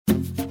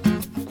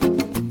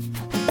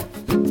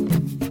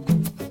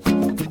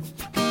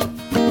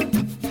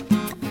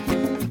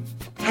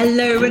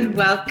Hello and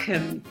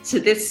welcome to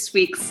this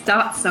week's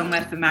Start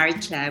Somewhere for Marie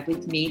Claire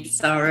with me,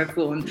 Sarah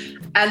Vaughan.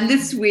 And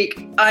this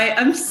week, I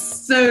am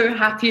so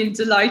happy and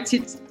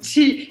delighted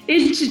to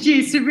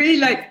introduce a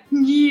really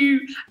new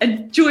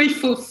and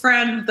joyful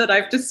friend that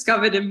I've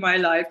discovered in my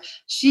life.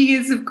 She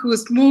is, of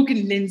course,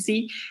 Morgan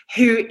Lindsay,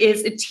 who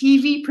is a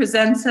TV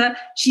presenter.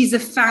 She's a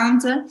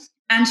founder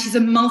and she's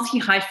a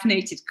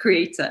multi-hyphenated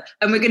creator.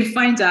 And we're going to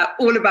find out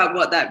all about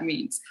what that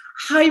means.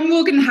 Hi,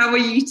 Morgan. How are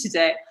you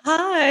today?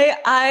 Hi,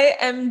 I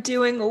am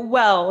doing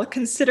well,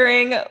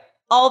 considering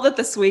all that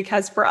this week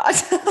has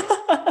brought.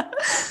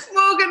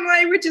 Morgan and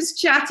I were just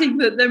chatting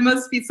that there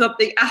must be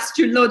something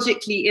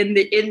astrologically in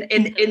the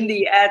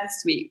air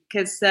this week,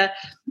 because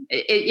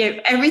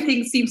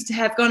everything seems to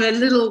have gone a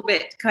little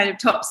bit kind of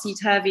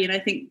topsy-turvy, and I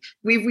think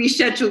we've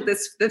rescheduled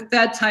this the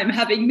third time,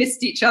 having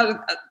missed each other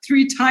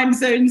through time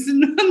zones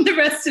and the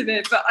rest of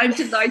it. But I'm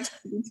delighted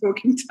to be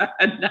talking to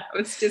her now.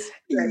 It's just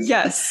great.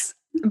 Yes.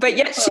 But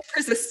yet she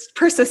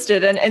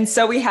persisted, and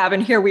so we have,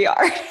 and here we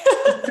are.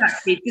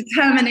 Exactly.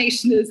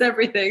 Determination is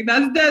everything.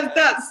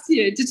 That's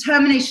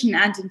determination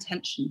and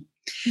intention.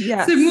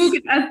 Yes. So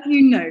Morgan, as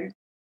you know,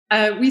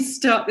 we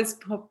start this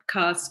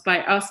podcast by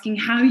asking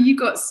how you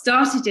got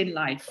started in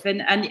life,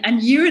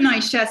 and you and I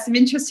share some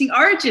interesting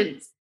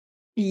origins.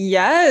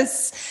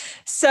 Yes.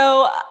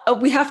 So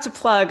we have to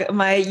plug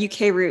my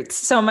UK roots.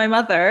 So my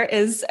mother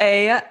is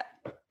a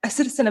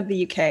citizen of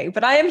the UK,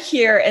 but I am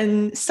here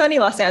in sunny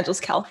Los Angeles,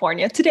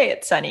 California. Today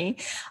it's sunny.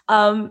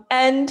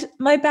 And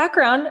my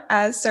background,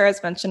 as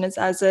Sarah's mentioned, is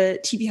as a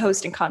TV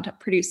host and content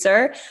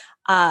producer.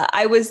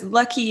 I was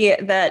lucky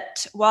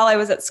that while I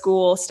was at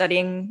school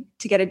studying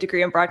to get a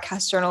degree in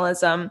broadcast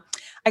journalism,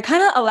 I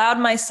kind of allowed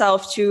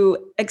myself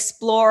to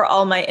explore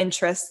all my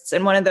interests.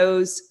 And one of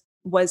those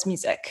was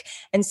music.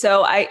 And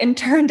so I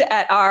interned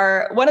at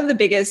one of the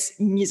biggest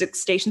music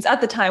stations at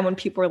the time when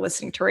people were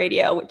listening to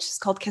radio, which is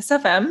called Kiss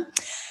FM.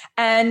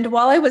 And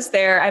while I was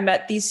there, I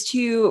met these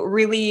two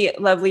really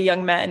lovely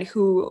young men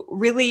who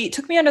really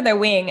took me under their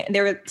wing. They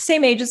were the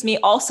same age as me,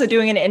 also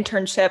doing an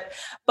internship,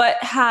 but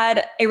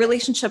had a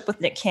relationship with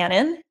Nick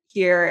Cannon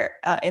here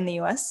in the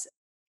US.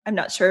 I'm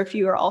not sure if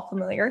you are all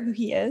familiar who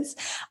he is,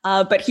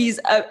 but he's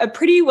a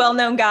pretty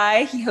well-known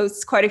guy. He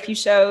hosts quite a few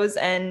shows,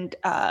 and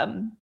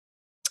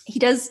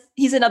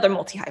he's another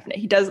multi-hyphenate.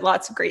 He does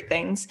lots of great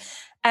things.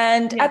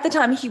 And at the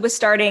time, he was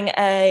starting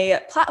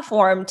a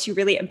platform to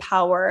really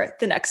empower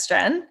the next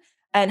gen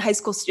and high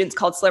school students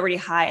called Celebrity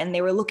High. And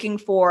they were looking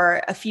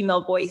for a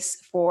female voice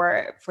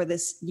for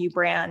this new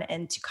brand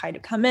and to kind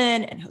of come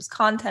in and host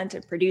content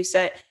and produce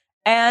it.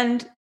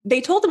 And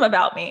they told him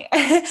about me.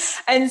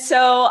 And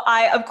so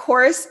I, of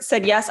course,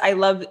 said, yes, I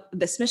love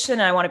this mission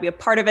and I want to be a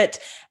part of it.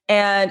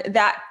 And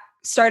that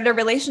started a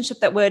relationship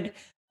that would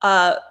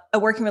a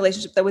working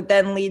relationship that would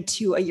then lead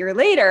to a year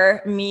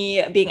later,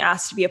 me being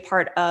asked to be a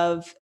part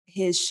of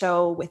his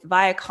show with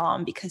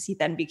Viacom, because he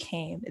then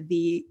became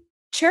the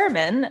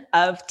chairman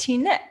of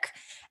Teen Nick.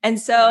 And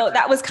so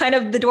that was kind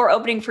of the door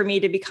opening for me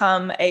to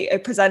become a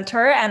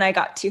presenter. And I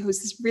got to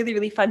host this really,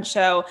 really fun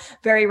show,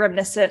 very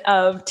reminiscent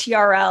of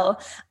TRL,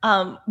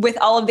 with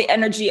all of the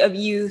energy of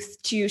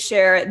youth to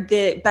share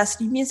the best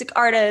new music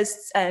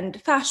artists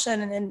and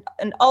fashion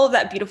and all of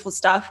that beautiful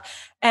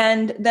stuff.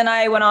 And then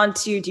I went on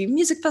to do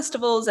music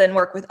festivals and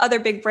work with other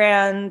big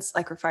brands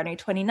like Refinery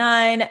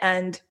 29,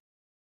 and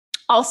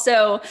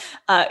also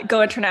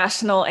go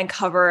international and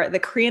cover the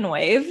Korean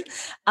wave.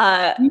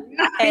 I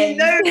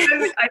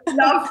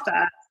love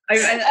that.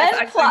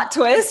 And plot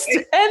twist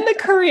and the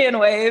Korean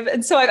wave.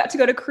 And so I got to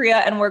go to Korea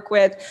and work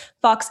with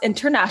Fox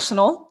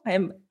International.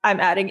 I'm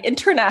adding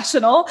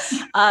international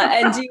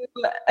and do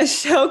a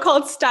show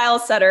called Style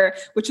Setter,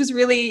 which was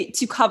really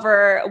to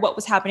cover what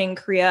was happening in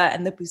Korea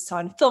and the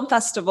Busan Film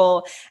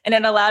Festival. And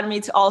it allowed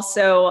me to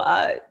also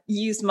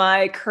use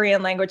my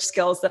Korean language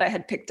skills that I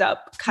had picked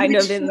up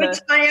which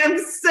I am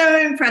so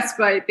impressed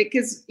by,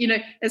 because,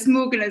 as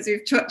Morgan, as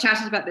we've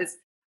chatted about this,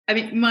 I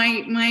mean,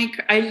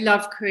 I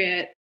love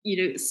Korea.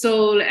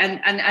 Seoul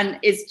and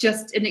is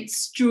just an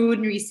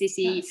extraordinary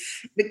city.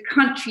 Yes. The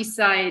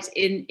countryside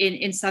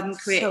in southern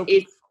Korea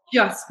is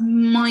just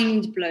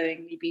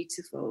mind-blowingly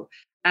beautiful.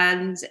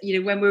 And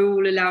when we're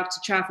all allowed to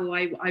travel,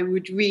 I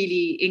would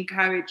really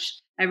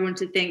encourage everyone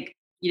to think,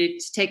 to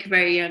take a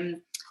very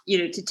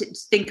to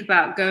think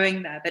about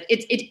going there. But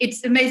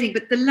it's amazing.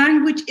 But the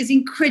language is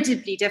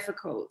incredibly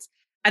difficult.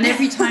 And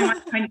every time I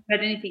kind of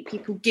said anything,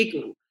 people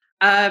giggle.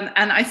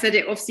 And I said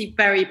it obviously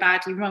very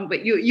badly wrong,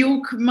 but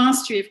your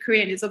mastery of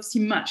Korean is obviously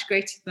much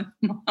greater than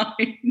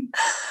mine.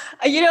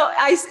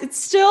 It's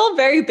still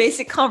very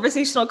basic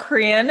conversational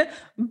Korean,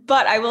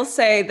 but I will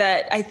say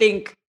that I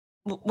think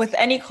with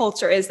any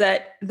culture is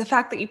that the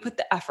fact that you put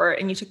the effort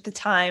and you took the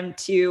time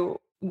to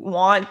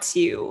want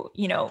to,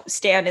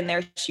 stand in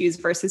their shoes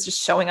versus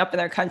just showing up in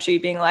their country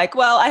being like,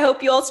 well, I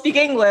hope you all speak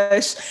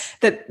English,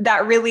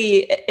 that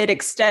really, it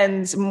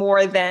extends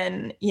more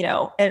than,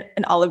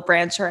 an olive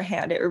branch or a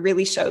hand. It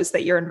really shows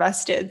that you're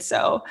invested.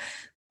 So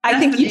I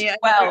think you did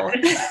well.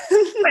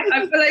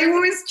 I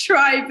always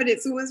try, but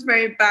it's always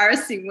very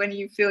embarrassing when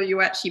you feel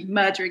you're actually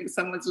murdering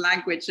someone's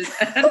language.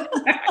 And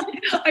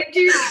I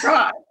do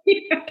try,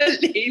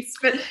 at least.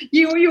 But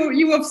you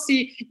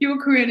obviously,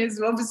 your Korean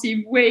is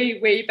obviously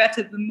way, way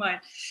better than mine.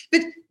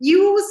 But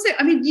you also,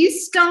 I mean, you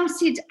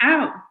started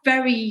out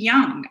very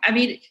young. I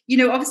mean,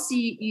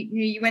 obviously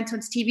you went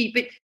onto TV,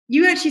 but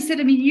you actually said,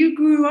 I mean, you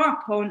grew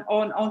up on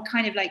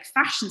kind of like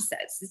fashion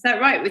sets. Is that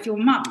right, with your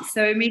mum?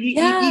 So, I mean,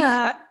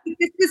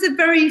 this was a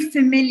very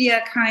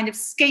familiar kind of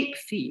scape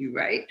for you,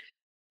 right?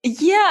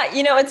 Yeah.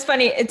 It's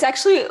funny. It's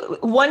actually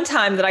one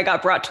time that I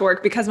got brought to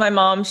work because my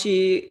mom,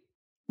 she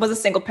was a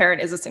single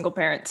parent, is a single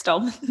parent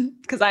still,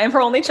 because I am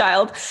her only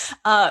child,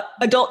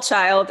 adult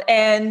child.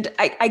 And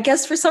I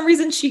guess for some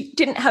reason she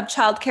didn't have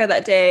childcare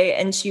that day.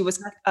 And she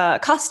was a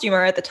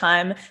costumer at the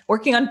time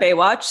working on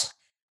Baywatch.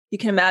 You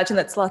can imagine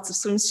that's lots of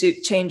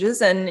swimsuit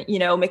changes and,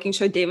 making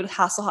sure David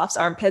Hasselhoff's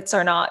armpits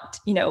are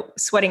not,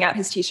 sweating out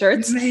his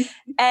t-shirts.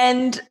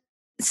 And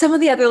some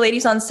of the other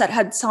ladies on set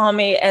had saw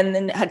me and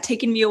then had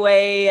taken me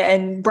away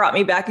and brought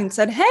me back and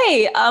said,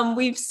 hey,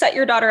 we've set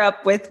your daughter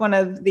up with one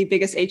of the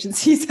biggest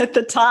agencies at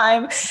the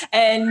time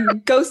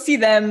and go see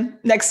them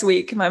next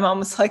week. My mom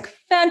was like,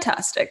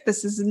 fantastic.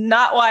 This is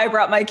not why I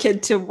brought my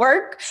kid to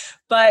work,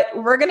 but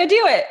we're going to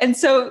do it. And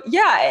so,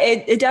 yeah,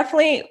 it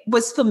definitely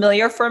was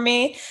familiar for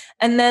me.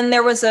 And then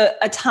there was a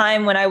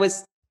time when I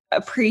was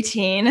a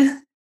preteen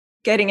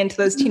getting into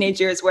those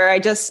teenage years where I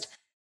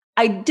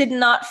did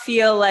not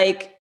feel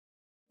like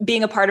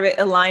being a part of it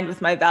aligned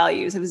with my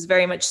values. It was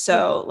very much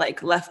so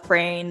like left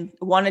brain,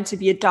 wanted to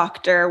be a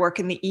doctor, work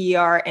in the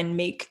ER and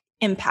make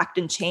impact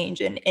and change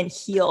and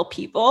heal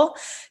people.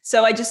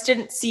 So I just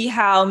didn't see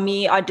how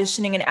me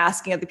auditioning and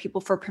asking other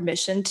people for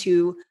permission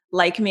to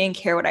like me and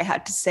care what I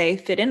had to say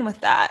fit in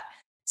with that.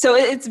 So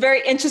it's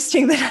very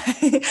interesting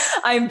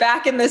that I'm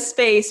back in this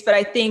space, but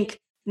I think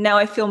now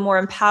I feel more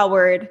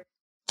empowered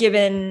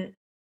given,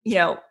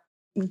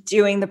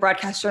 doing the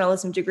broadcast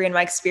journalism degree and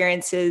my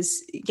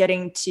experiences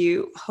getting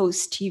to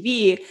host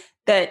TV,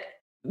 that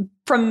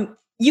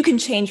you can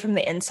change from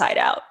the inside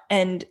out.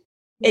 And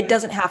it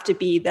doesn't have to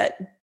be that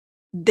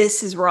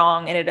this is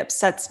wrong and it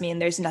upsets me and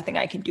there's nothing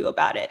I can do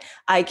about it.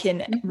 I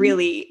can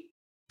really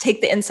take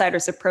the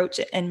insider's approach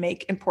and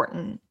make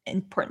important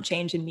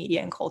change in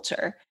media and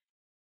culture.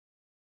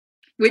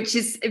 Which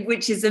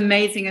is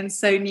amazing and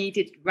so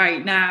needed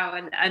right now.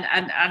 And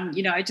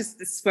I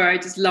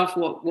just love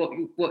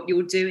what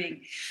you're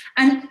doing.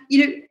 And,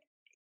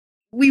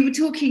 we were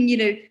talking,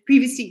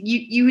 previously,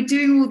 you were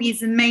doing all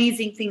these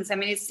amazing things. I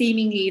mean, it's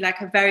seemingly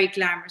like a very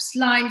glamorous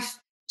life,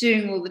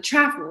 doing all the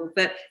travel,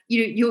 but,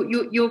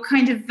 your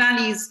kind of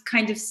values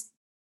kind of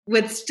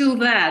were still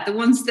there. The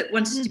ones that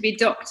wanted to be a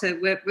doctor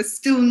were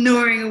still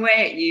gnawing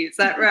away at you. Is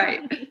that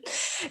right?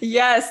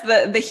 Yes.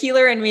 The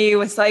healer in me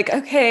was like,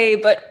 okay,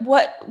 but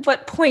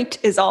what point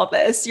is all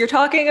this? You're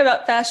talking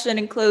about fashion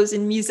and clothes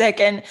and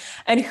music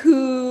and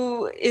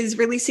who is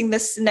releasing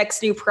this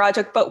next new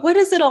project, but what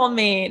does it all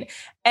mean?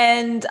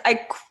 And I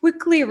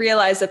quickly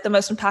realized that the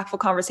most impactful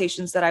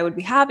conversations that I would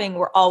be having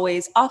were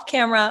always off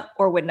camera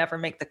or would never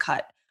make the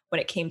cut when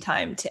it came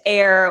time to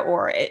air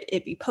or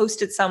it be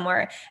posted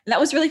somewhere. And that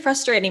was really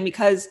frustrating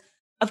because,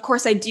 of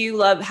course, I do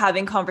love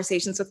having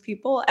conversations with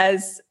people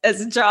as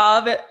a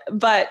job,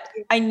 but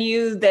I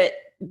knew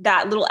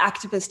that little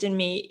activist in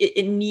me,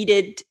 it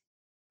needed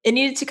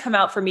to come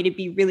out for me to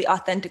be really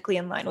authentically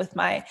in line with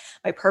my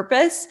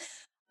purpose.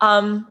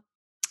 And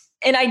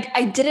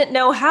I didn't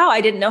know how.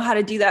 I didn't know how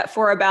to do that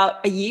for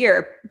about a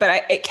year,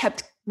 but it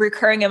kept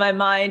recurring in my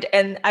mind.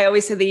 And I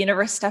always say the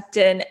universe stepped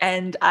in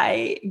and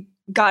I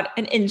got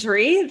an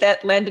injury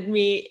that landed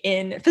me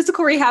in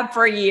physical rehab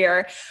for a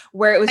year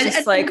where it was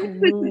just like a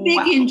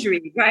big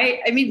injury, right?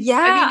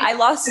 I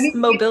lost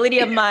mobility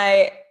of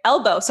my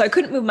elbow, so I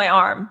couldn't move my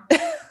arm.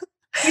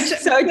 It's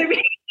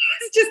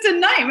just a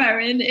nightmare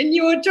in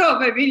your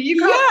job. I mean, you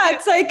can't. Yeah,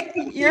 it's like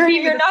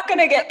you're not going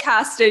to get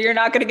casted. You're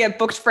not going to get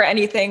booked for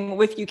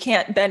anything if you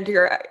can't bend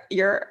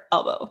your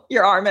elbow,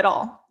 your arm at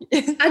all.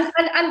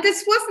 and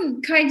this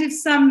wasn't kind of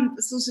some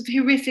sort of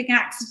horrific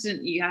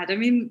accident you had. I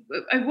mean,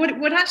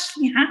 what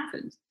actually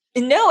happened?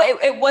 No,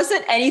 it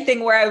wasn't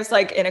anything where I was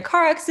like in a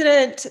car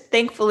accident.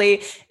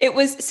 Thankfully, it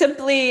was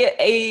simply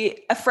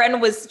a friend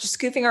was just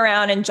goofing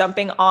around and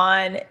jumping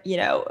on,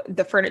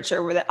 the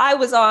furniture that I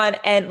was on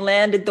and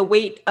landed. The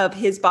weight of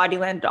his body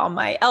landed on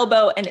my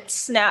elbow and it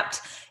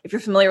snapped. If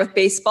you're familiar with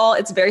baseball,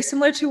 it's very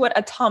similar to what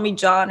a Tommy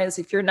John is.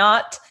 If you're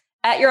not,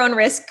 at your own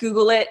risk,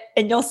 Google it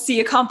and you'll see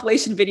a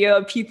compilation video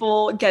of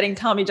people getting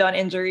Tommy John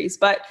injuries.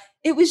 But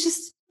it was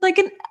just like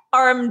an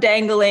arm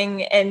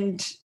dangling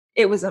and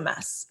it was a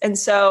mess. And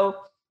so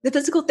the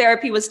physical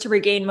therapy was to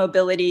regain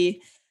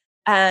mobility.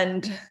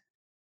 And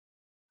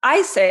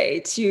I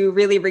say to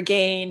really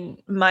regain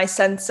my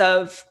sense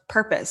of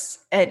purpose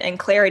and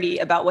clarity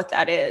about what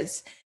that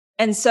is.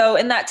 And so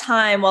in that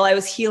time, while I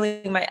was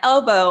healing my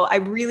elbow, I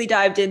really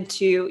dived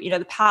into,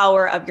 the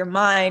power of your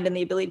mind and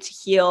the ability to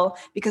heal,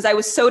 because I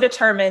was so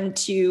determined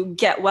to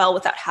get well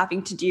without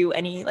having to do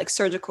any like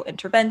surgical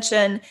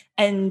intervention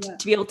and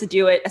to be able to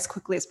do it as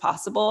quickly as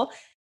possible.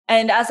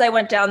 And as I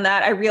went down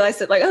that, I realized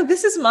that like, oh,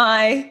 this is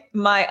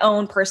my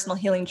own personal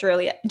healing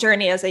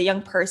journey as a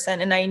young person.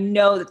 And I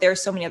know that there are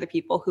so many other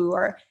people who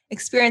are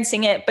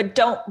experiencing it, but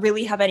don't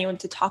really have anyone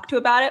to talk to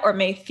about it, or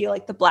may feel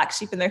like the black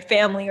sheep in their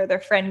family or their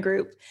friend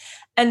group.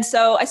 And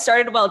so I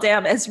started Well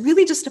Damn as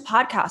really just a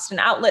podcast, an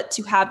outlet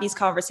to have these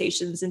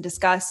conversations and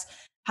discuss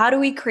how do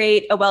we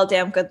create a well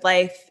damn good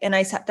life. And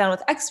I sat down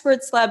with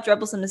experts, celebs,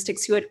 rebels, and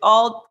mystics who had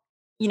all,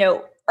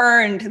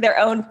 earned their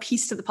own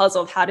piece to the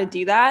puzzle of how to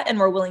do that, and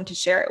were willing to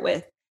share it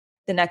with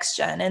the next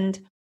gen. And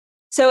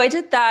so I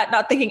did that,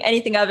 not thinking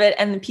anything of it.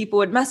 And people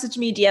would message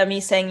me, DM me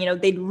saying,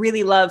 they'd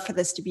really love for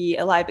this to be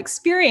a live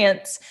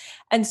experience.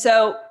 And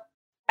so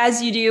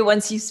as you do,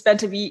 once you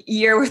spent a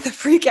year with a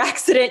freak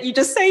accident, you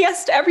just say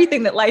yes to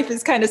everything that life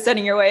is kind of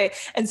sending your way.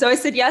 And so I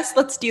said, yes,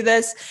 let's do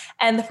this.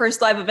 And the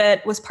first live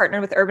event was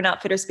partnered with Urban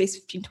Outfitters Space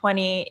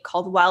 1520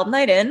 called Wild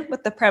Night In,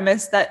 with the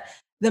premise that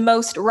the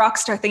most rock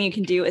star thing you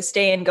can do is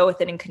stay in, go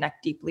with it, and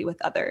connect deeply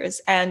with others.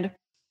 And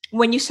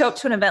when you show up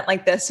to an event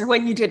like this, or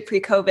when you did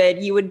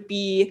pre-COVID, you would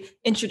be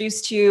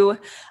introduced to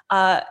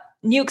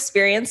new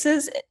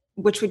experiences,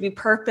 which would be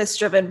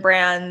purpose-driven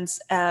brands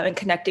and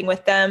connecting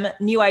with them,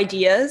 new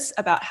ideas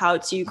about how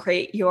to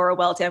create your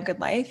well damn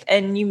good life,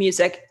 and new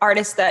music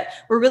artists that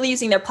were really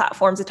using their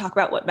platforms to talk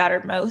about what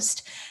mattered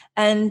most.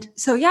 And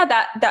so, yeah,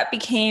 that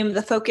became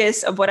the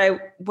focus of what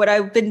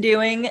I've been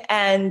doing.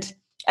 And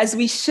as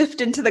we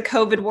shift into the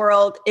COVID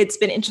world, it's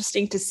been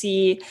interesting to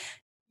see,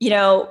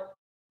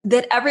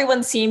 that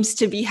everyone seems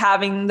to be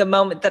having the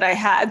moment that I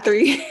had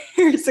 3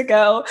 years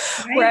ago,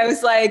 right, where I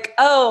was like,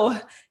 oh,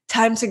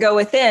 time to go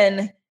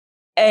within.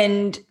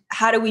 And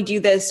how do we do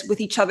this with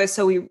each other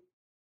so we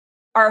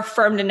are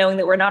affirmed in knowing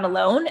that we're not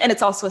alone? And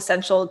it's also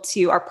essential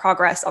to our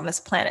progress on this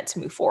planet to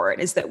move forward,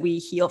 is that we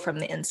heal from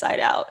the inside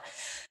out.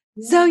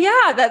 Yeah. So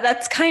yeah,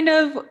 that's kind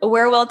of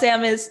where Well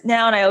Damn is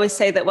now. And I always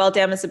say that Well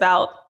Damn is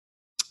about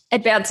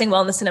advancing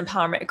wellness and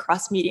empowerment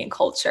across media and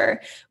culture,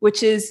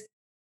 which is,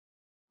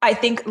 I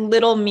think,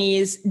 little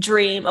me's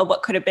dream of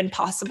what could have been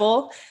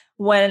possible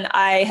when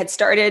I had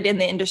started in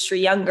the industry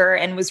younger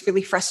and was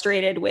really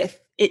frustrated with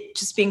it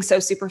just being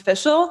so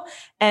superficial.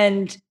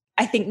 And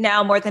I think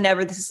now more than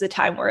ever, this is the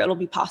time where it'll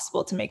be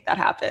possible to make that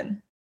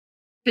happen.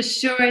 For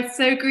sure. I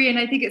so agree. And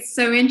I think it's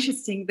so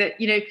interesting that,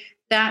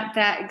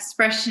 that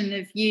expression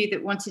of you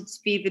that wanted to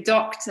be the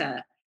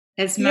doctor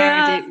has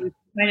married it with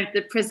kind of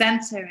the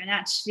presenter. And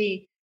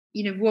actually,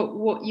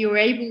 what you're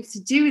able to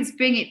do is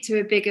bring it to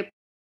a bigger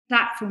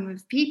platform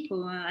of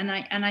people. And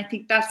I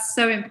think that's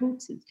so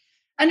important.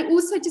 And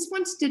also I just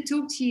wanted to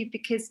talk to you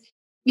because,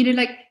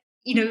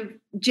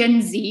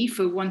 Gen Z,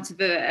 for want of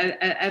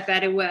a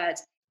better word,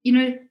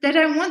 they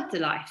don't want the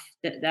life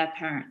that their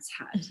parents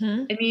had.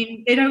 Mm-hmm. I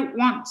mean, they don't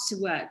want to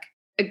work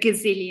a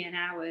gazillion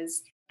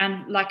hours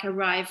and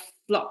arrive,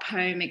 flop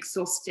home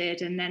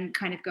exhausted, and then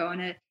kind of go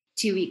on a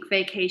 2-week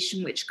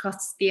vacation, which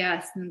costs the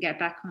earth, and get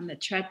back on the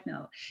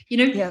treadmill.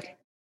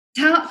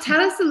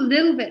 Tell us a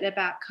little bit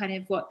about kind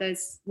of what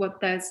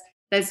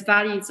those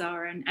values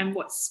are and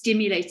what's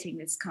stimulating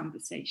this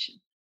conversation.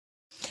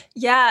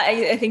 Yeah,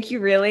 I think you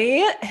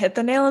really hit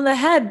the nail on the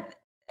head.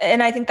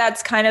 And I think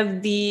that's kind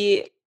of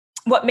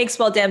what makes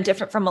Well Damn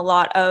different from a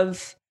lot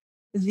of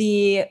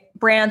the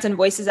brands and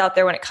voices out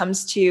there when it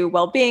comes to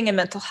well-being and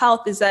mental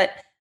health, is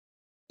that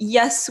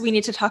yes, we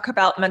need to talk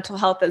about mental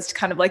health as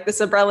kind of like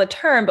this umbrella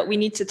term, but we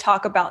need to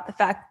talk about the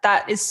fact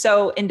that is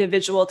so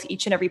individual to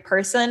each and every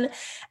person.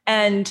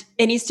 And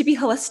it needs to be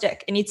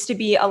holistic. It needs to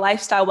be a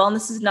lifestyle.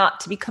 Wellness is not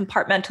to be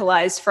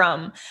compartmentalized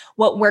from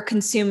what we're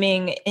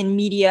consuming in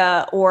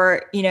media,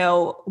 or,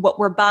 what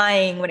we're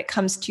buying when it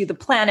comes to the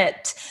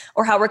planet,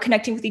 or how we're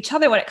connecting with each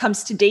other when it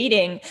comes to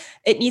dating.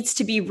 It needs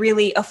to be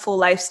really a full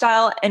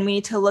lifestyle. And we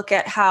need to look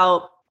at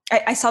how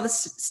I saw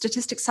this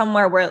statistic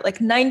somewhere where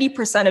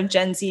 90% of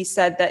Gen Z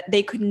said that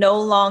they could no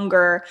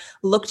longer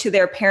look to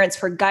their parents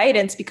for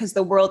guidance because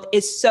the world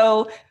is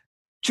so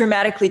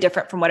dramatically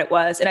different from what it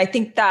was. And I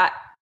think that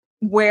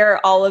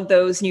where all of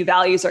those new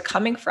values are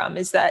coming from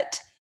is that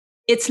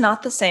it's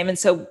not the same. And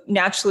so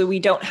naturally we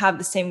don't have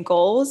the same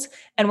goals.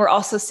 And we're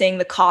also seeing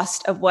the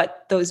cost of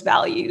those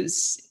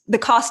values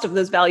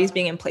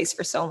being in place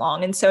for so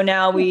long. And so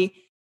now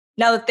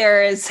that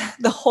there is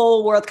the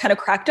whole world kind of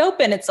cracked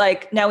open, it's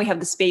like, now we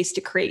have the space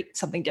to create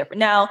something different.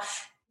 Now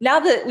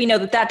that we know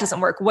that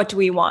doesn't work, what do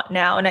we want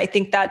now? And I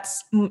think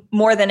that's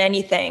more than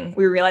anything,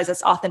 we realize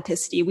that's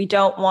authenticity. We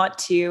don't want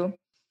to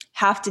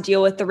have to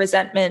deal with the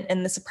resentment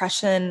and the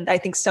suppression I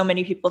think so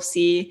many people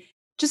see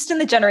just in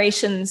the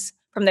generations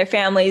from their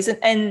families.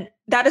 And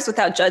that is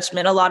without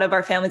judgment. A lot of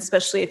our families,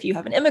 especially if you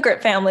have an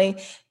immigrant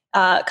family,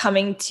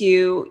 coming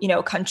to,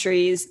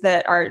 countries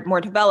that are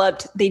more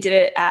developed, they did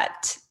it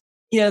at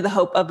the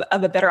hope of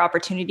a better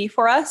opportunity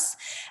for us.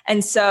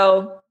 And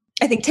so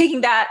I think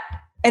taking that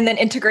and then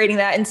integrating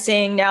that and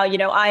saying now,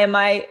 I am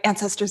my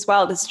ancestors'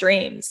 wildest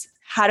dreams.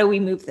 How do we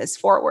move this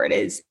forward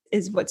is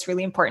what's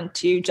really important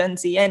to Gen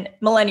Z and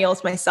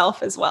millennials,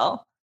 myself as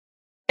well.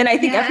 And I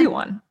think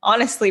everyone,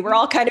 honestly, we're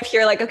all kind of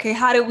here like, okay,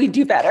 how do we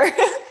do better?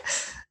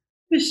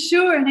 For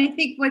sure. And I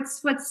think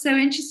what's so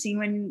interesting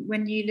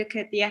when you look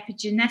at the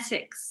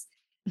epigenetics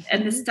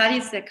and the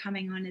studies that are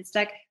coming on, it's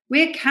like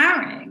we're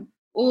carrying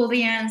all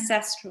the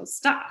ancestral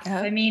stuff.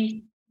 I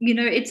mean,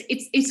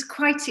 it's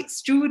quite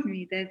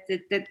extraordinary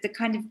the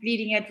kind of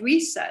bleeding edge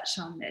research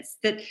on this,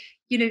 that,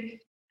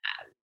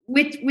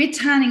 we're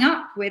turning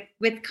up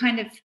with kind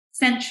of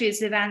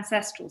centuries of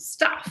ancestral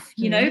stuff,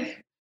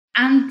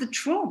 and the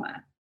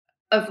trauma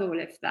of all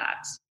of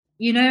that,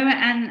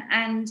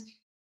 and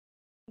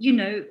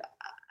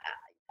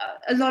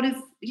a lot of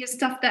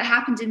stuff that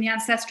happened in the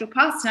ancestral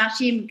past and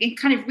actually in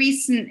kind of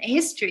recent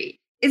history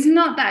is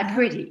not that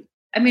pretty.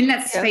 I mean,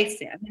 let's face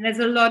it. I mean, there's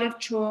a lot of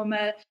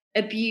trauma,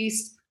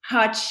 abuse,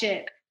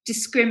 hardship,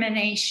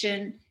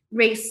 discrimination,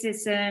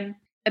 racism,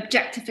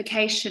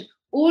 objectification,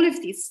 all of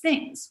these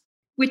things,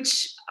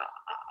 which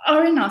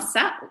are in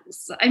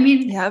ourselves. I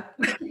mean,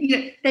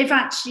 they've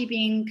actually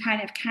been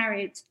kind of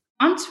carried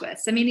onto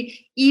us. I mean,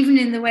 even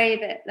in the way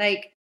that,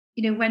 like,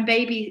 when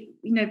baby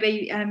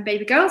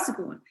girls are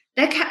born,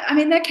 they're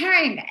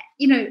carrying,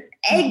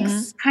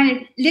 eggs, kind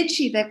of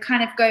literally that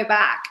kind of go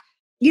back,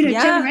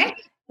 generations.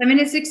 I mean,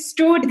 it's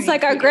extraordinary. It's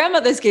like our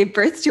grandmothers gave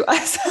birth to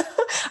us.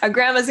 Our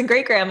grandmas and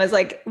great grandmas,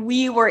 like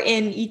we were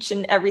in each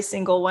and every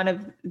single one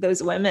of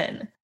those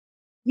women.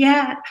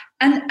 Yeah.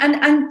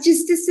 And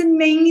just this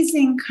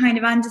amazing kind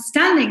of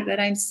understanding that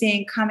I'm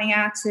seeing coming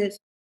out of,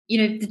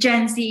 the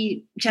Gen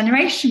Z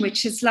generation,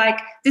 which is like,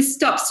 this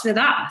stops with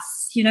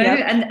us,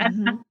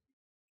 and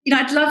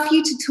I'd love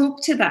you to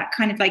talk to that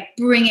kind of like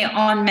bring it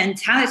on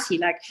mentality,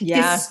 like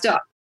this stuff,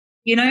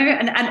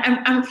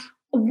 and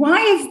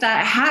why is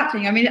that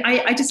happening? I mean,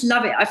 I just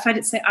love it. I find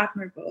it so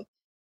admirable.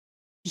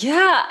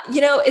 Yeah.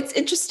 It's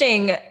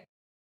interesting.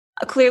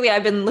 Clearly,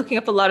 I've been looking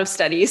up a lot of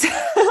studies,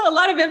 a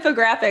lot of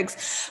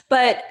infographics,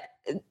 but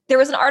there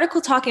was an article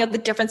talking about the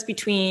difference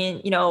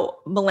between,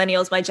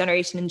 millennials, my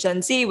generation, and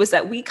Gen Z was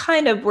that we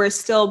kind of were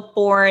still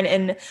born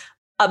in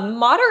a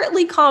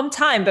moderately calm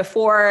time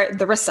before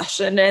the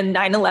recession and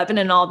 9/11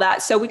 and all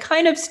that. So we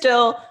kind of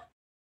still,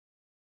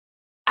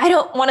 I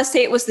don't want to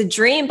say it was the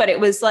dream, but it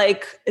was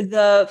like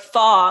the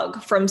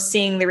fog from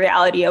seeing the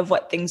reality of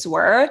what things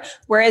were.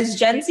 Whereas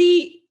Gen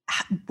Z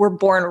were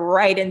born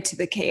right into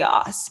the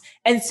chaos.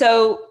 And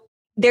so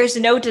there's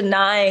no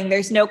denying,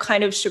 there's no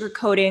kind of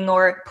sugarcoating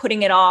or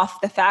putting it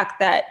off the fact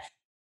that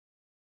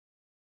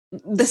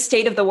the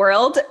state of the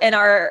world and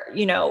our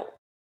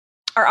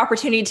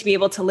opportunity to be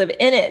able to live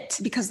in it,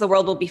 because the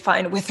world will be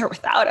fine with or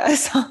without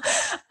us.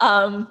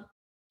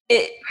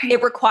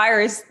 It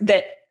requires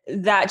that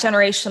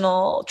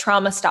generational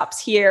trauma stops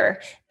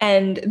here,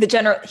 and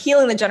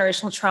healing the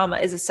generational trauma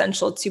is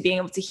essential to being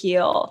able to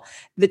heal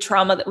the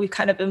trauma that we've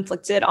kind of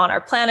inflicted on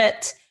our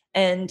planet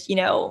and,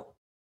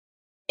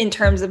 in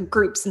terms of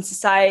groups and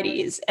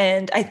societies.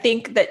 And I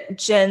think that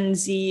Gen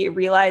Z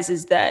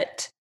realizes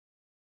that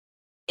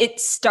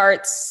it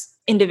starts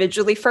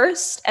individually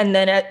first and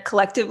then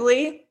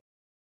collectively.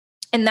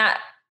 And that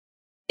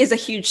is a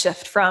huge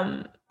shift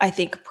from, I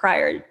think,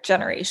 prior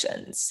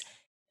generations,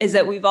 is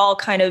that we've all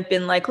kind of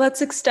been like,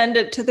 let's extend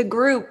it to the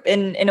group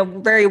in a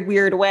very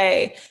weird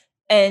way.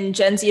 And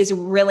Gen Z is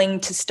willing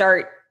to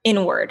start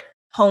inward,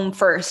 home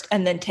first,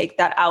 and then take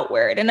that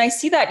outward. And I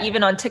see that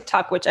even on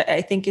TikTok, which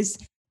I think is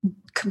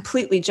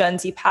completely Gen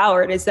Z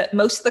powered, is that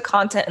most of the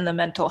content in the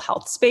mental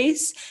health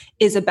space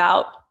is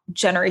about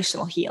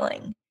generational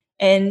healing.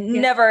 And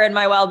never in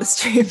my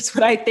wildest dreams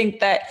would I think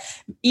that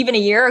even a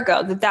year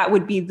ago that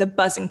would be the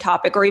buzzing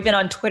topic, or even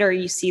on Twitter,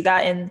 you see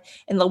that in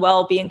the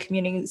well-being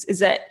communities, is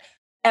that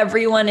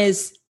everyone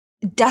is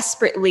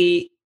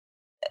desperately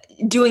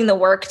doing the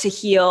work to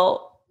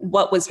heal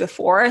what was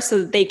before so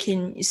that they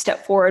can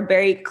step forward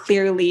very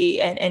clearly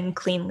and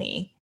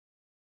cleanly.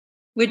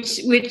 Which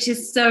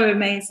is so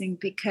amazing,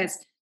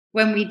 because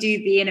when we do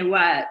the inner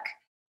work,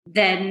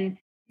 then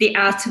the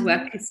outer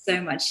work is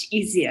so much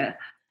easier.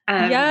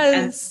 And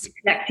the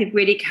collective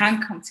really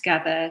can come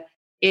together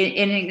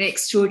in an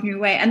extraordinary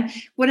way. And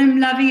what I'm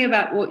loving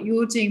about what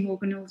you're doing,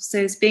 Morgan,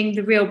 also is being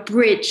the real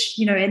bridge,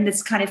 in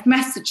this kind of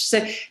message.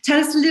 So tell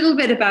us a little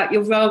bit about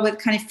your role with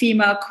kind of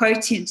Female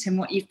Quotient and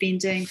what you've been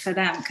doing for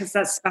them, because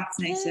that's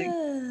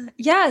fascinating.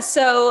 Yeah.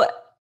 So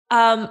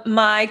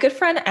my good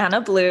friend,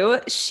 Anna Blue,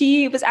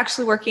 she was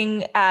actually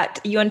working at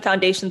UN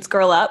Foundation's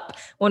Girl Up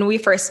when we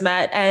first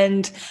met.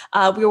 And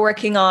we were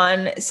working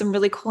on some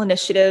really cool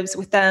initiatives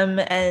with them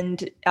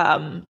and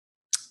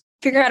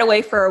figuring out a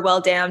way for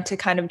Well Dam to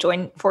kind of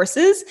join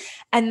forces.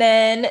 And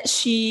then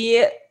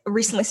she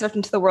recently stepped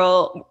into the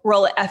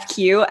role at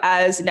FQ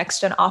as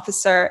Next Gen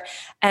officer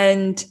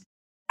and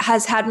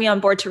has had me on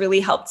board to really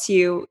help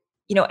to,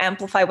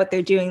 amplify what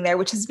they're doing there,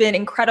 which has been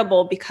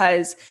incredible,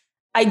 because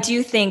I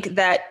do think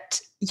that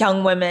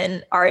young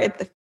women are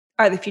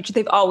the future.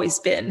 They've always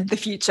been the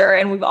future,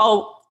 and we've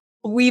all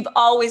we've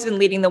always been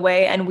leading the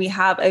way, and we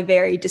have a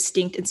very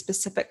distinct and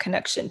specific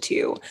connection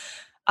to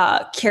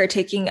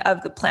caretaking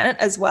of the planet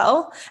as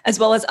well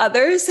as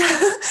others.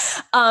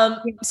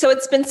 So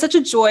it's been such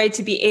a joy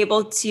to be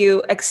able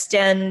to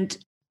extend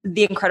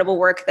the incredible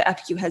work that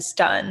FQ has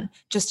done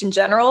just in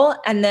general,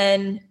 and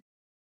then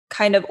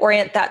kind of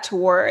orient that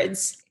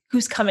towards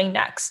who's coming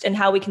next and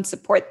how we can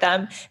support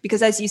them.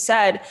 Because as you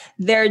said,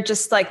 they're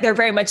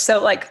very much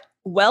so like,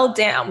 well,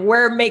 damn,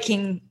 we're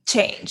making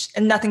change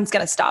and nothing's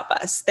going to stop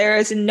us. There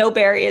is no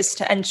barriers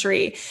to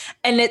entry.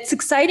 And it's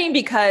exciting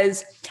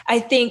because I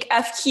think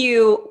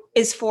FQ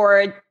is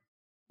for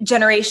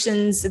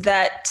generations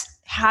that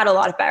had a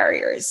lot of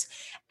barriers.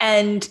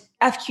 And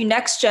FQ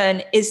Next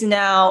Gen is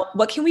now,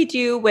 what can we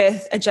do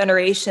with a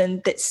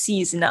generation that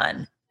sees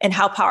none, and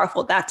how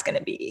powerful that's going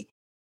to be?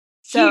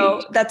 So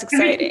Huge. That's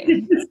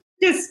exciting.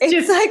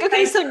 It's like,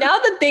 okay, so now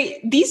that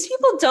these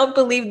people don't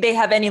believe they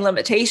have any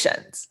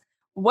limitations,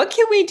 what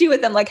can we do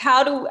with them? Like,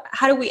 how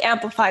do we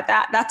amplify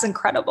that? That's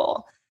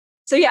incredible.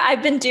 So yeah,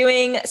 I've been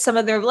doing some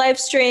of their live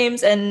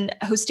streams and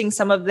hosting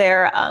some of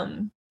their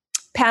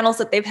panels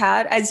that they've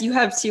had, as you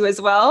have too as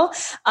well.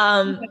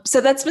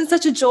 So that's been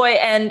such a joy.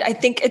 And I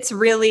think it's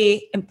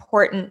really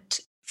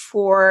important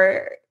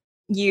for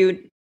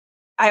you.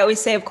 I always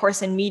say, of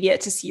course, in media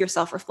to see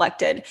yourself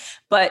reflected,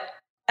 but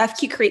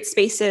FQ creates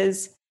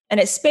spaces and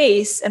a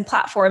space and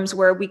platforms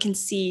where we can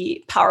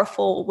see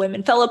powerful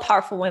women, fellow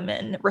powerful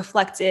women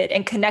reflected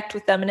and connect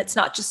with them. And it's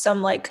not just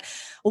some like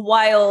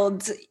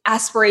wild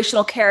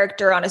aspirational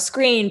character on a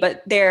screen,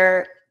 but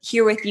they're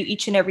here with you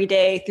each and every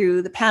day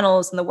through the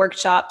panels and the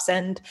workshops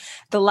and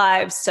the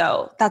lives.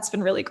 So that's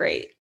been really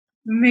great.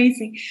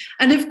 Amazing.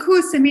 And of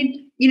course, I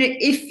mean,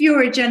 if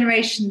you're a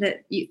generation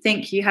that you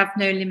think you have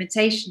no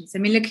limitations, I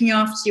mean, looking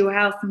after your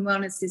health and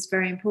wellness is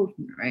very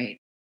important,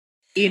 right?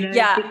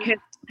 Yeah. Because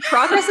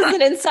progress is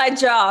an inside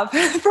job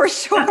for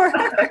sure.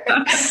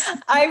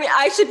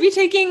 I should be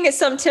taking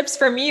some tips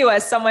from you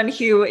as someone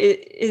who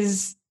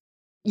is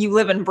you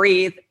live and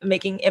breathe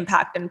making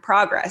impact and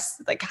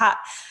progress. Like how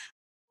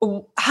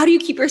do you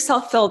keep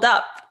yourself filled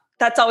up?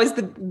 That's always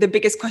the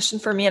biggest question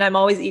for me. And I'm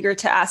always eager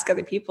to ask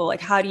other people,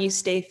 like, how do you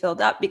stay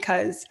filled up?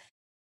 Because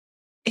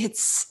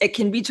it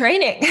can be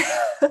draining.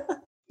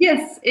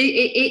 Yes,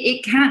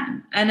 it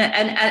can. And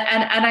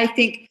I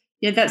think,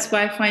 that's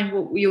why I find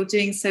what you're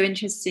doing so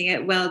interesting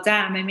at Well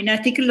Damn. I mean, I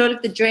think a lot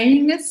of the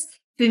drainingness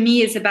for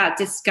me is about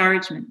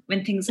discouragement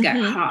when things get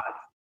hard.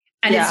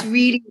 And it's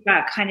really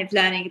about kind of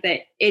learning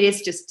that it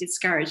is just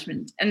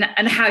discouragement and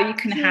how you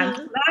can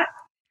handle that.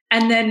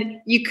 And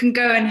then you can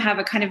go and have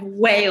a kind of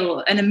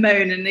wail and a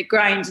moan and a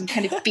grind and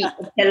kind of beat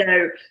the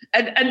pillow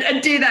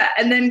and do that.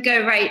 And then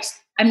go, right,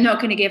 I'm not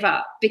going to give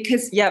up.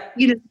 Because,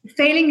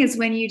 failing is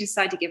when you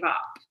decide to give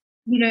up.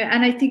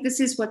 And I think this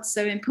is what's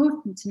so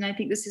important. And I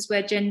think this is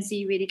where Gen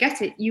Z really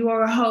get it. You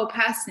are a whole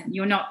person.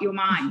 You're not your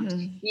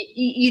mind.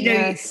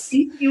 Yes.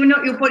 You're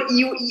not your body.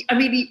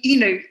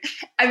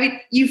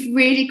 You've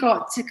really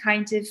got to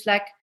kind of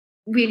like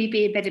really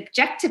be a bit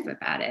objective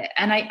about it.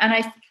 And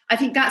I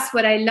think that's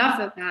what I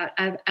love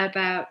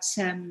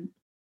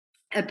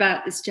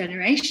about this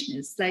generation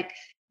is like,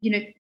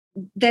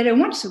 they don't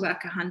want to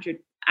work 100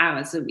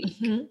 hours a week.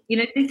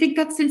 They think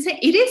that's insane.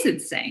 It is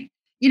insane.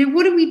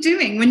 What are we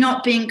doing? We're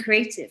not being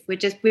creative. We're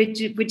just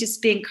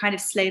being kind of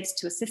slaves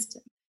to a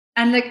system.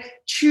 And like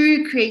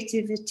true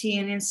creativity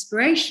and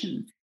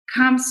inspiration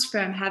comes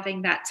from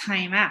having that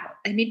time out.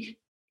 I mean,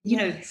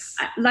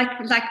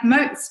 like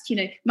most,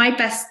 my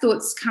best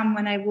thoughts come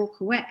when I walk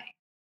away.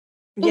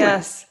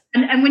 Yes.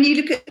 And when you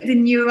look at the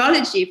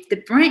neurology of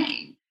the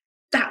brain,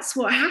 that's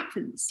what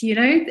happens.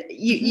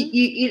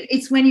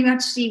 It's when you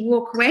actually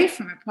walk away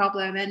from a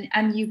problem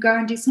and you go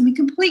and do something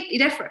completely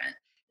different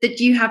that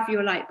you have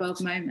your light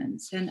bulb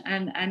moments. And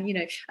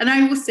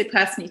I also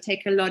personally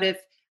take a lot of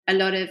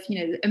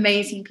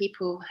amazing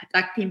people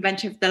like the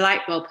inventor of the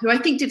light bulb, who I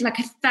think did like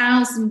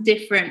 1,000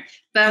 different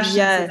versions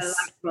of the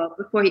light bulb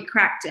before he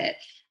cracked it.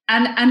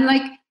 And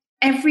like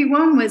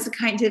everyone was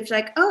kind of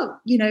like,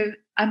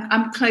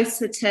 I'm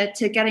closer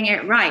to getting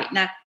it right.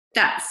 Now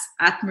that's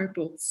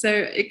admirable. So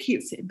it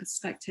keeps it in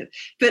perspective.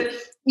 But,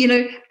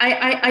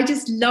 I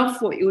just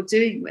love what you're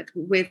doing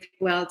with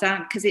Well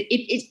Done, because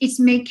it's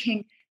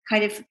making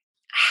kind of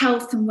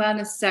health and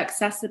wellness so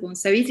accessible and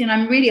so easy. And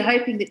I'm really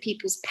hoping that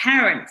people's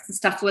parents and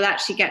stuff will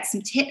actually get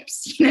some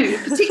tips,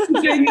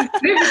 particularly during this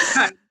COVID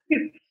time.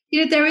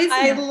 There is.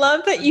 I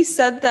love that you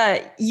said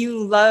that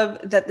you love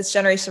that this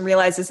generation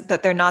realizes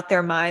that they're not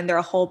their mind, they're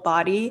a whole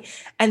body.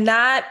 And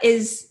that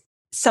is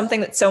something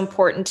that's so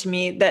important to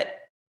me, that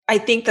I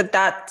think that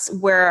that's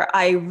where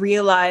I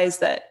realized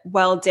that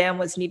Well Damn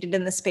was needed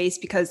in the space,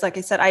 because like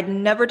I said, I'd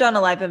never done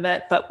a live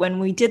event, but when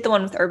we did the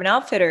one with Urban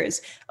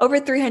Outfitters,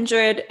 over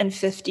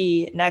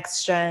 350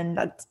 next gen,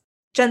 that's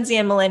Gen Z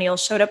and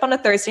millennials, showed up on a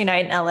Thursday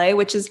night in LA,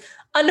 which is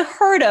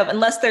unheard of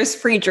unless there's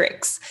free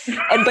drinks.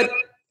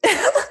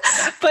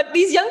 But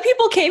these young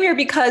people came here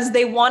because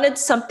they wanted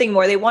something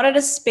more. They wanted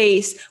a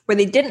space where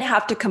they didn't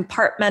have to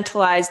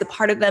compartmentalize the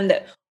part of them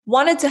that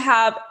wanted to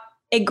have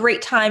a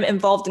great time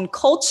involved in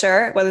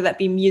culture, whether that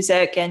be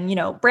music and,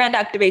 brand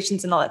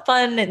activations and all that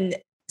fun and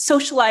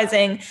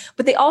socializing,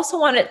 but they also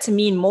want it to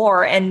mean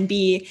more and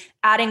be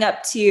adding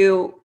up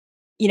to,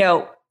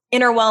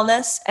 inner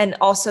wellness and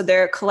also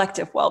their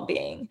collective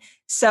well-being.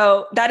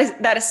 So that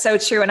is so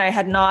true. And I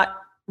had not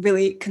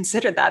really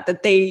considered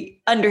that they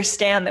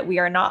understand that we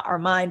are not our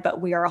mind,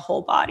 but we are a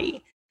whole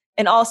body.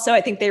 And also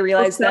I think they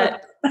realize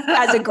that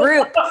as a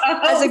group,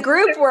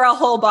 we're a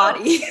whole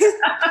body.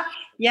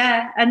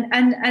 Yeah.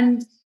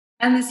 And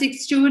this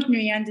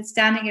extraordinary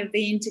understanding of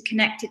the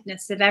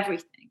interconnectedness of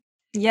everything.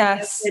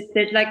 Yes.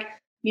 That like,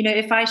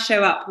 if I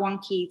show up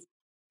wonky,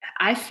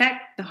 I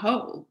affect the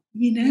whole,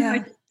 Yeah.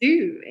 I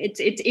do.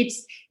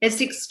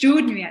 It's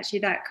extraordinary actually,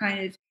 that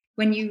kind of,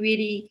 when you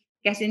really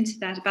get into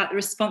that about the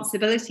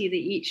responsibility that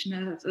each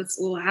of us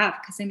all have.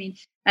 Because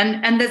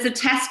and there's a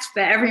test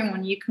for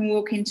everyone. You can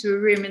walk into a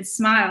room and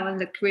smile and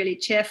look really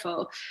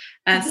cheerful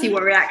and see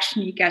what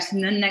reaction you get.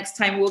 And then next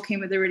time walk in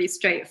with a really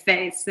straight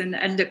face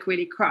and look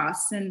really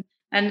cross. And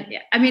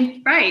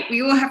right,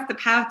 we all have the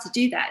power to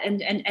do that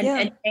and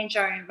change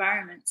our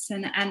environments.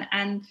 And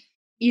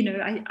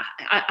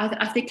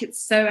I think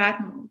it's so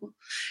admirable.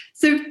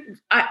 So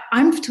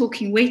I'm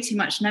talking way too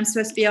much and I'm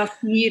supposed to be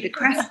asking you the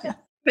question.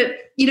 But,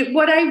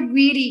 what I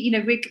really,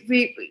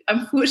 we're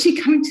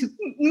unfortunately coming to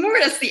more or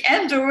less the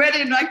end already.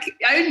 And I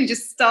only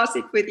just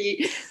started with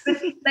you.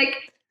 But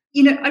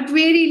I'd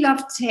really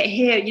love to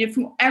hear,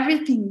 from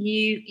everything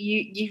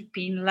you've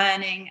been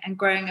learning and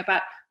growing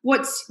about,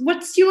 what's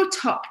your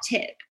top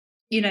tip,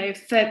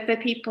 for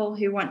people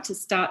who want to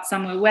start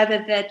somewhere,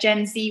 whether they're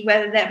Gen Z,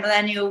 whether they're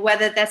millennial,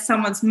 whether they're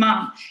someone's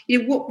mum,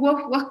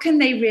 what can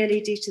they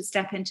really do to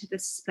step into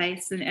this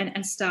space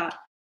and start?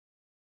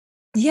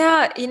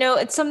 Yeah,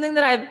 it's something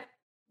that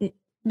I've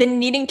been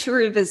needing to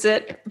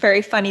revisit.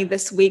 Very funny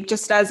this week,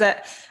 just as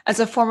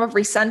a form of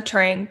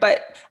recentering.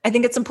 But I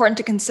think it's important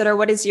to consider,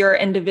 what is your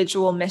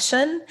individual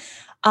mission,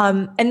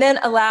 and then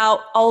allow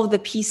all of the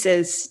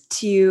pieces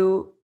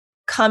to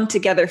come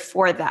together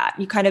for that.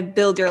 You kind of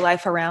build your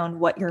life around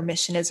what your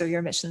mission is or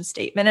your mission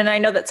statement. And I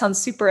know that sounds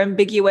super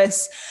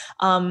ambiguous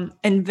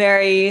and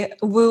very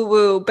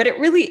woo-woo, but it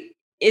really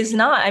is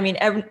not.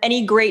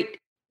 Any great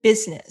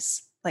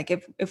business, like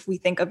if we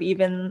think of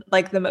even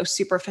like the most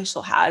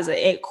superficial, has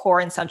a core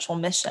and central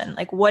mission.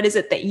 Like, what is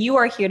it that you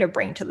are here to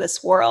bring to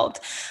this world?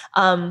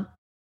 And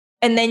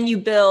then you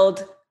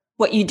build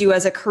what you do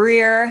as a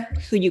career,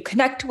 who you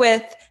connect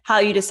with, how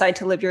you decide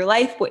to live your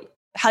life,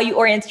 how you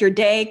orient your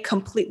day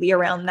completely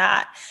around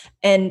that.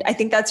 And I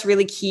think that's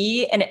really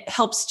key. And it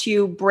helps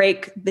to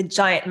break the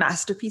giant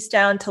masterpiece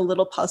down to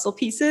little puzzle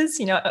pieces,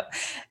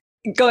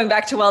 going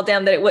back to Well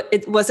Damned, that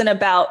it wasn't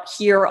about,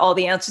 here are all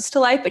the answers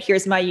to life, but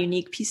here's my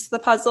unique piece of the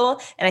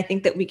puzzle. And I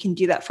think that we can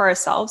do that for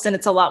ourselves. And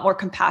it's a lot more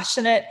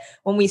compassionate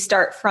when we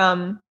start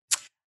from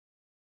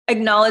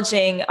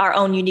acknowledging our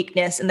own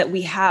uniqueness and that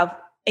we have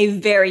a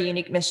very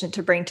unique mission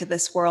to bring to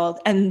this world.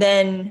 And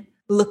then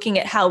looking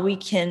at how we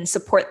can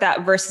support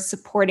that versus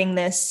supporting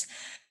this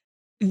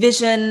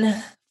vision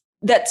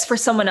that's for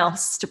someone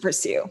else to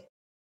pursue.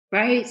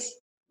 Right.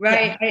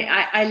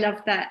 Yeah. I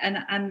love that.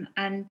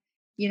 And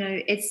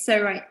it's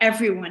so right.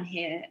 Everyone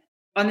here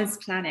on this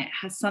planet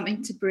has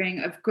something to bring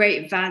of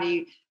great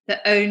value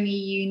that only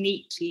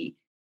uniquely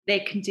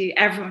they can do.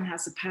 Everyone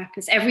has a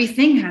purpose.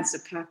 Everything has a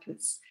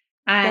purpose.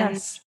 And,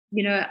 yes.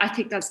 I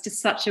think that's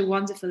just such a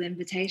wonderful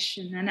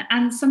invitation.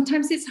 And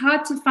sometimes it's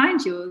hard to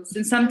find yours.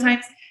 And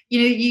sometimes,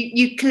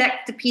 you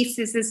collect the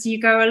pieces as you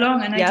go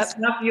along. And I just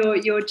love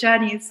your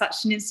journey. Is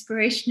such an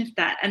inspiration of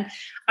that. And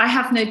I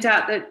have no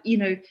doubt that,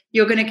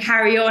 you're going to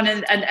carry on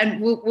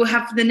and we'll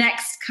have the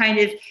next kind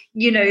of,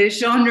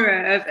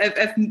 genre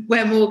of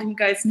where Morgan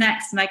goes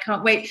next. And I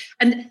can't wait.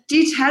 And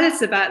do tell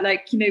us about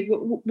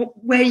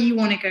where you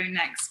want to go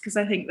next, because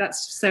I think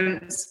that's so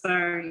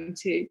inspiring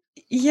too.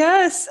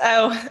 Yes.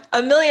 Oh,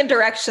 a million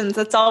directions.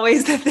 That's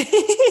always the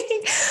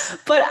thing.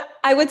 But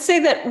I would say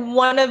that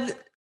one of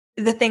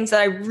the things that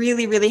I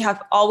really, really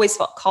have always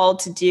felt called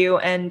to do,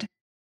 and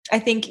I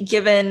think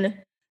given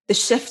the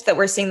shift that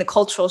we're seeing, the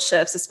cultural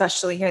shifts,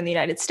 especially here in the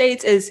United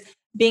States, is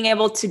being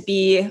able to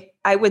be,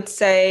 I would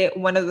say,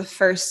 one of the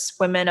first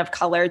women of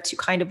color to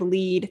kind of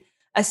lead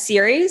a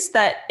series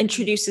that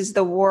introduces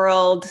the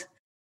world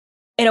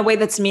in a way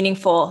that's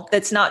meaningful.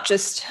 That's not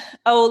just,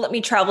 oh, let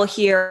me travel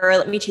here, or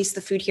let me taste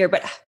the food here,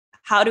 but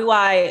how do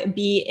I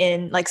be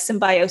in like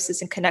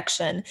symbiosis and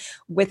connection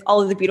with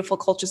all of the beautiful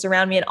cultures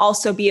around me, and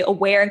also be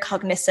aware and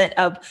cognizant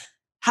of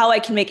how I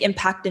can make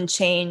impact and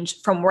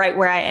change from right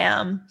where I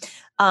am.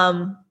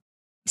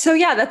 So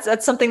yeah,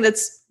 that's something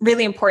that's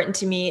really important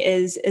to me,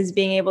 is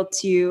being able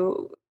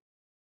to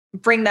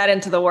bring that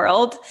into the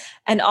world,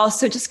 and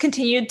also just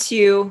continue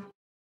to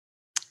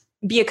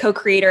be a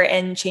co-creator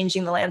in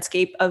changing the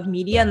landscape of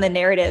media and the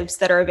narratives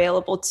that are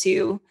available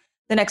to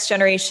the next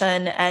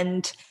generation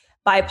and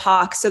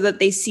BIPOC, so that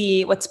they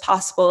see what's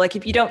possible. Like,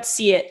 if you don't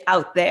see it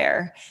out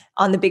there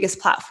on the biggest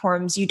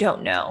platforms, you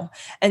don't know.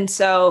 And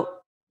so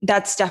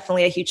that's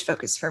definitely a huge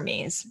focus for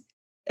me, is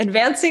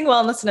advancing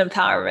wellness and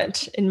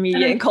empowerment in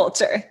media and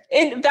culture.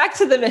 Back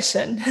to the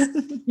mission.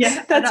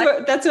 Yeah,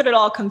 that's what it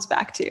all comes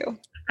back to.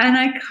 And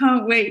I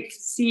can't wait to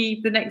see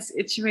the next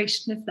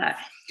iteration of that.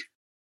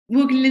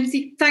 Morgan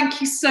Lindsay,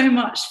 thank you so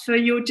much for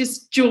your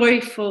just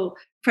joyful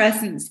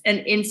presence and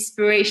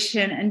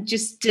inspiration and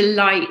just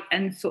delight,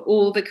 and for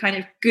all the kind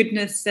of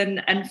goodness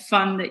and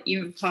fun that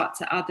you impart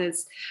to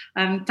others.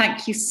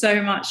 Thank you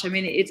so much. I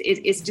mean,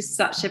 it's just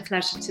such a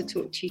pleasure to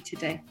talk to you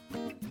today.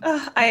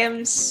 I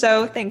am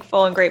so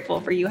thankful and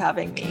grateful for you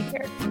having me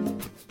here.